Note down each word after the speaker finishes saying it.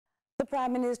The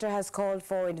Prime Minister has called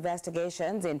for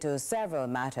investigations into several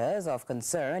matters of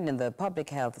concern in the public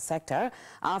health sector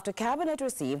after Cabinet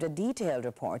received a detailed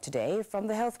report today from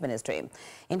the Health Ministry.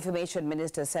 Information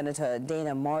Minister Senator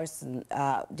Dana Morris-Dixon,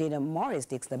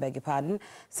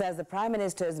 says the Prime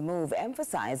Minister's move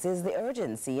emphasizes the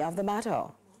urgency of the matter.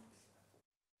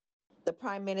 The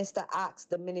Prime Minister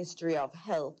asked the Ministry of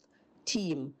Health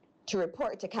team to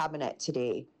report to Cabinet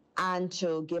today and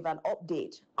to give an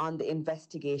update on the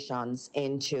investigations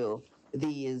into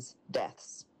these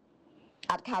deaths.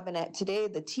 At Cabinet today,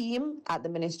 the team at the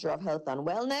Ministry of Health and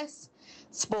Wellness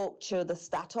spoke to the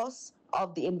status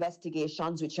of the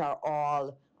investigations, which are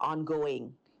all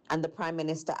ongoing, and the Prime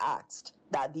Minister asked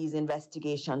that these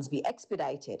investigations be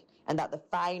expedited and that the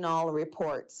final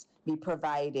reports be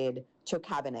provided to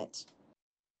Cabinet.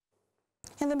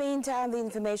 In the meantime, the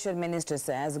Information Minister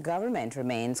says government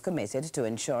remains committed to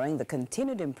ensuring the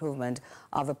continued improvement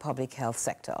of the public health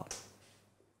sector.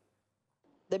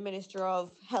 The Minister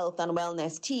of Health and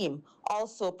Wellness team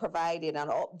also provided an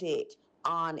update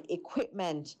on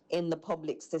equipment in the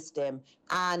public system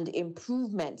and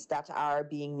improvements that are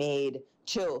being made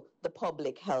to the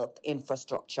public health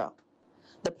infrastructure.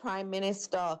 The Prime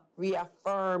Minister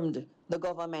reaffirmed the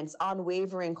government's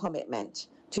unwavering commitment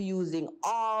to using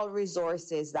all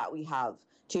resources that we have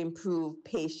to improve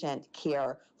patient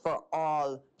care for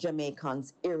all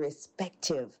Jamaicans,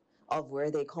 irrespective of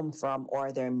where they come from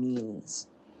or their means.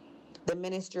 The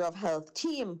Ministry of Health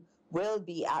team will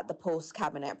be at the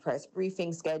post-Cabinet press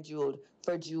briefing scheduled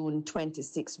for June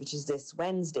 26, which is this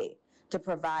Wednesday, to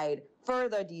provide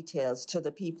further details to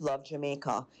the people of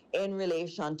Jamaica in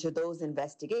relation to those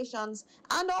investigations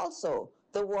and also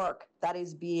the work that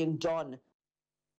is being done